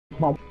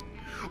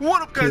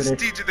What up guys,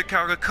 it's DJ the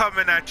Calca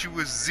coming at you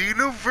with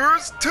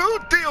Xenoverse 2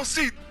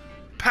 DLC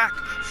Pack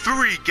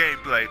 3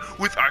 gameplay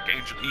with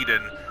Archangel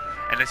Eden.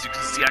 And as you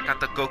can see, I got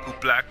the Goku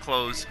Black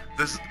clothes.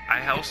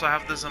 I also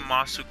have the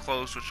Zamasu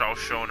clothes, which I'll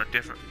show in a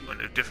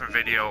different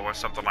video or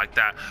something like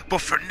that.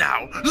 But for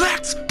now,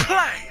 let's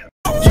play!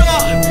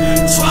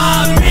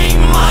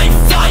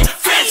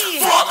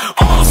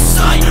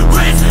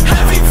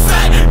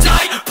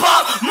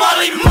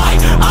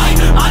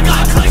 I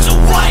got clicks of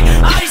white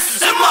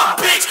ice in my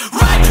bitch,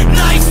 right?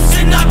 Nice,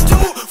 and I do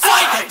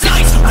fight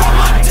dice for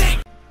my dick.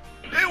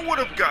 Hey, what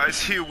up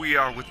guys? Here we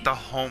are with the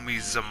homie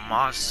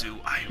Zamasu.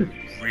 I'm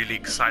really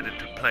excited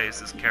to play as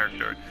this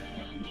character.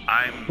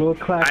 I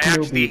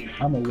actually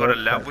got a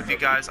love with you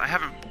guys.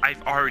 I've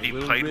already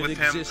played with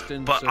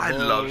him, but I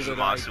love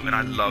Zamasu and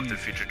I love the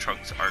Future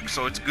Trunks arc,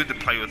 so it's good to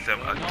play with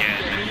him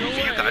again and for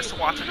you guys to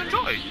watch and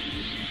enjoy.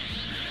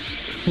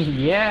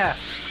 Yeah.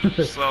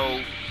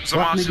 So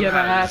Zamasu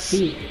has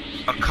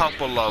a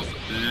couple of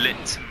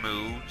lit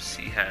moves.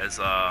 He has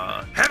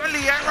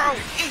Heavenly Arrow.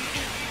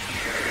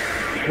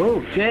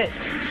 Oh shit.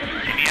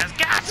 And he has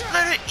God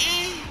Splitter.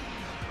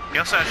 He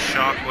also has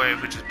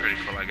Shockwave, which is pretty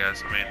cool, I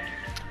guess. I mean,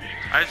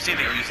 I've seen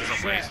it used in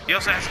some ways. He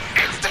also has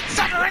Instant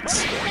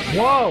Severance!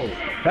 Whoa!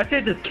 That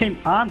shit just came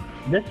on.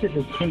 That shit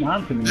just came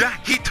on to me. Yeah,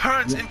 he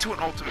turns into an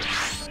ultimate.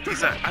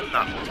 He's like, I'm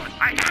not ultimate.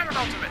 I am an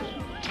ultimate!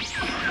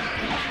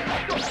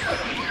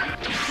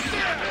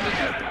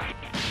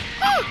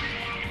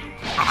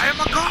 I am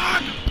a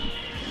god!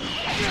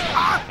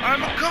 I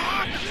am a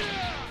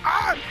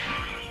god!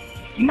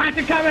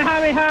 Master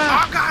Kamehameha!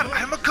 Oh god,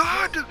 I am a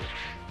god!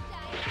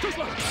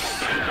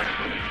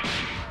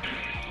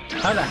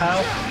 How the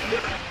hell?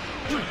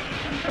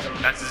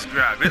 That's his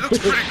grab. It looks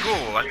pretty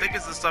cool. I think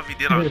it's the stuff he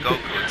did on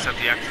Goku, except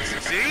he actually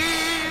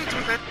succeeds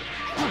with it.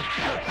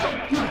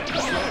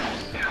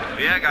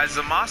 But yeah, guys,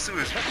 Zamasu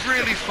is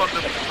really fun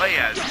to play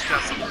as. He's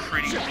got some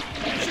pretty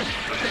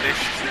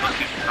delicious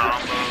looking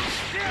combos.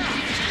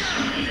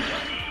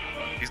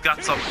 He's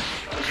got some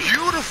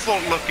beautiful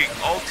looking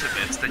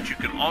ultimates that you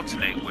can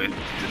alternate with.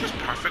 Did you just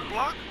perfect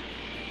block?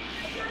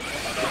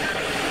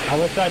 I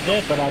wish I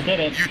did, but I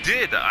didn't. You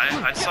did.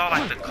 I saw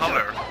like the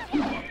color.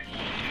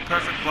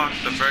 Perfect block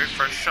the very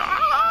first shot.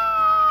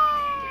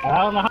 I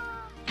don't know how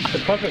to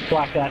perfect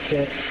block that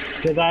shit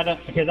because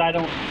I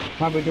don't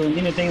remember doing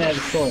anything that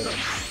destroyed it.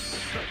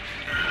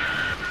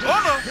 Oh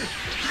no!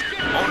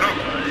 Oh no!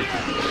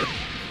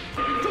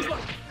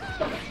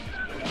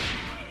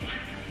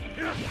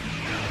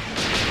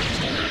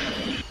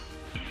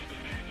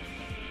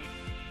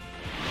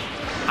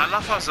 I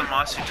love how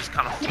Zamasu just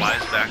kind of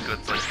flies back.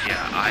 It's like,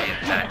 yeah, I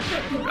am that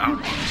out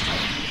of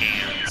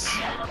hands.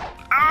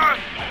 Ah!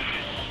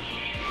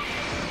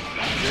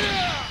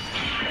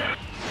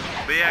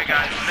 But yeah,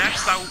 guys,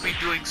 next I will be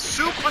doing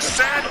Super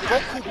Saiyan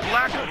Goku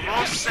Black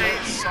Rose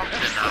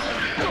something now.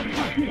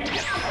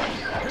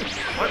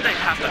 What they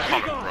have to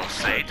call it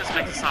Rose? It just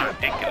makes it sound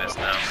ridiculous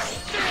now.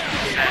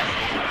 Saiyan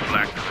Goku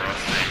Black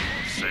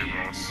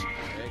Rose.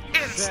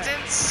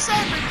 Instant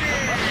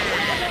Severance!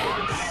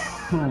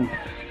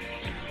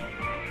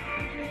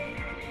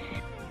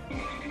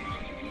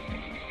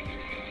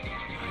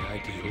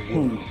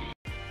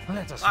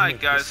 Alright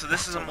guys, so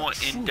this is a more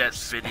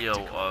in-depth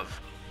video of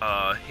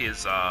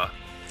his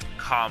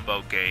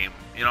combo game,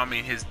 you know what I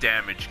mean, his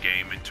damage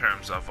game in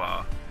terms of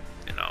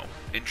you know,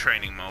 in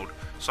training mode.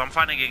 So I'm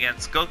fighting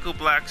against Goku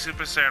Black,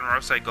 Super Saiyan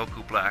Rose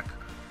Goku Black,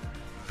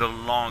 the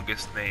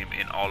longest name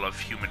in all of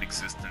human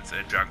existence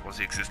and Dragon Ball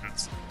Z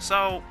existence.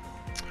 So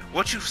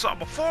what you saw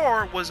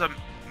before was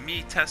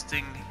me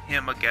testing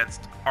him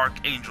against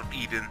Archangel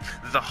Eden,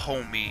 the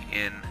homie,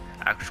 in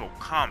actual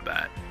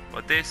combat.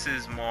 But this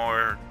is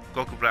more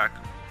Goku Black,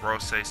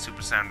 Rose,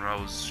 Super Saiyan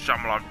Rose,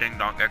 Shyamalan Ding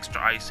Dong,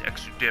 Extra Ice,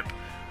 Extra Dip.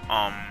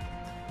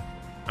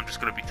 I'm just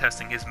going to be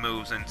testing his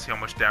moves and see how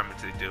much damage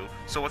they do.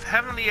 So with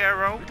Heavenly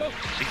Arrow,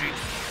 if you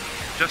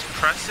just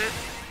press it,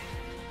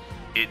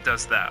 it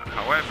does that.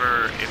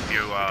 However, if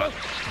you, oh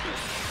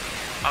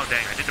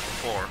dang, I did it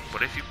before.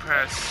 But if you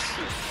press,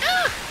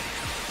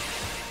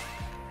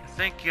 I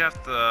think you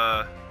have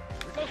to,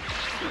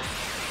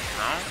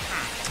 no?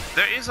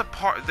 There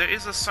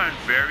is a certain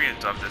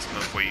variant of this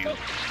move where you,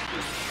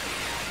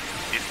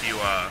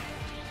 I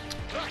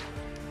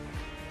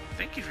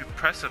think if you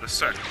press it a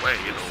certain way,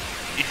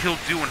 he'll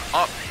do an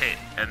up hit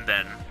and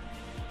then,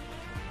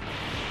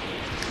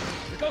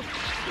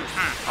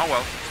 oh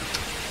well,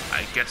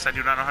 I guess I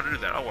do not know how to do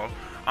that, oh well.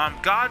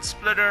 God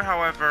Splitter,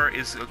 however,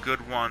 is a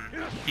good one.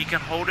 He can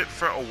hold it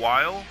for a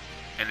while,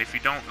 and if you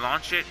don't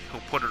launch it,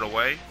 he'll put it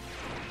away.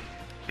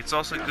 It's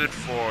also good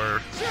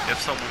for if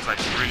someone's like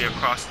really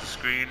across the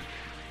screen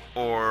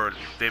or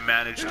they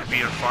manage to be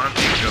in front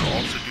of you, they'll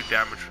also do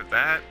damage for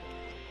that.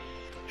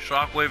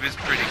 Shockwave is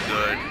pretty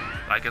good.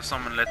 Like if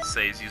someone, let's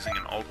say, is using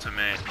an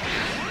ultimate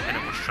and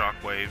it was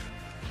Shockwave.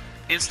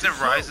 Instant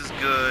Rise is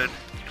good.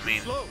 I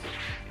mean,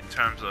 in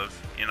terms of,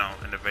 you know,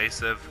 an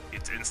evasive,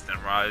 it's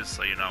Instant Rise,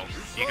 so you know,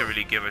 you can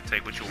really give or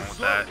take what you want with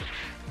that.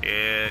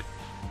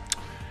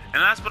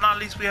 And last but not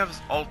least, we have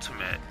his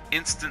ultimate,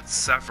 Instant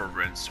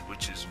Severance,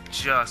 which is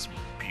just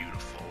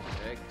beautiful.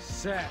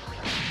 Exactly.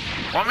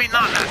 Well, I mean,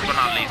 not last but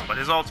not least, but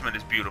his ultimate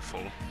is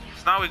beautiful.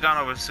 So now we've gone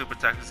over his super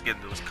tech, let's get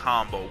into his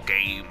combo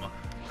game.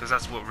 Because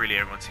that's what really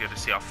everyone's here to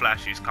see, how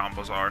flashy his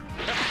combos are.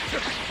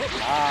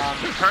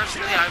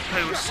 Personally, I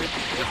play with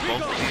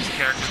both of these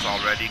characters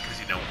already, because,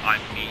 you know,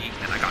 I'm me,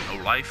 and I got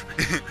no life.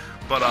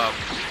 But,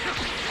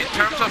 in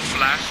terms of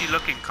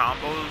flashy-looking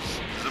combos,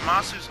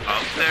 Zamasu's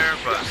up there,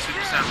 but Super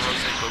Saiyan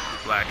Rose and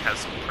Goku Black has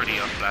some pretty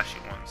unflashy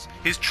ones.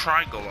 His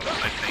triangle,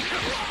 I think,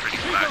 is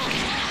pretty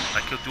flashy.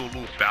 Like, he'll do a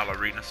little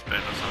ballerina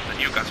spin or something.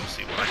 You guys will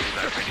see when I do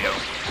that video.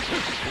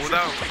 But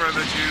without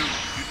further ado,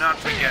 do not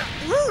forget...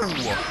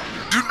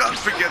 Do not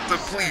forget to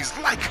please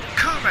like,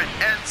 comment,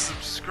 and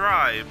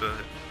subscribe.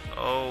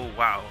 Oh,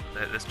 wow.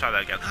 Let's try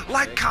that again.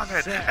 Like,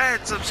 comment,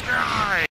 and subscribe.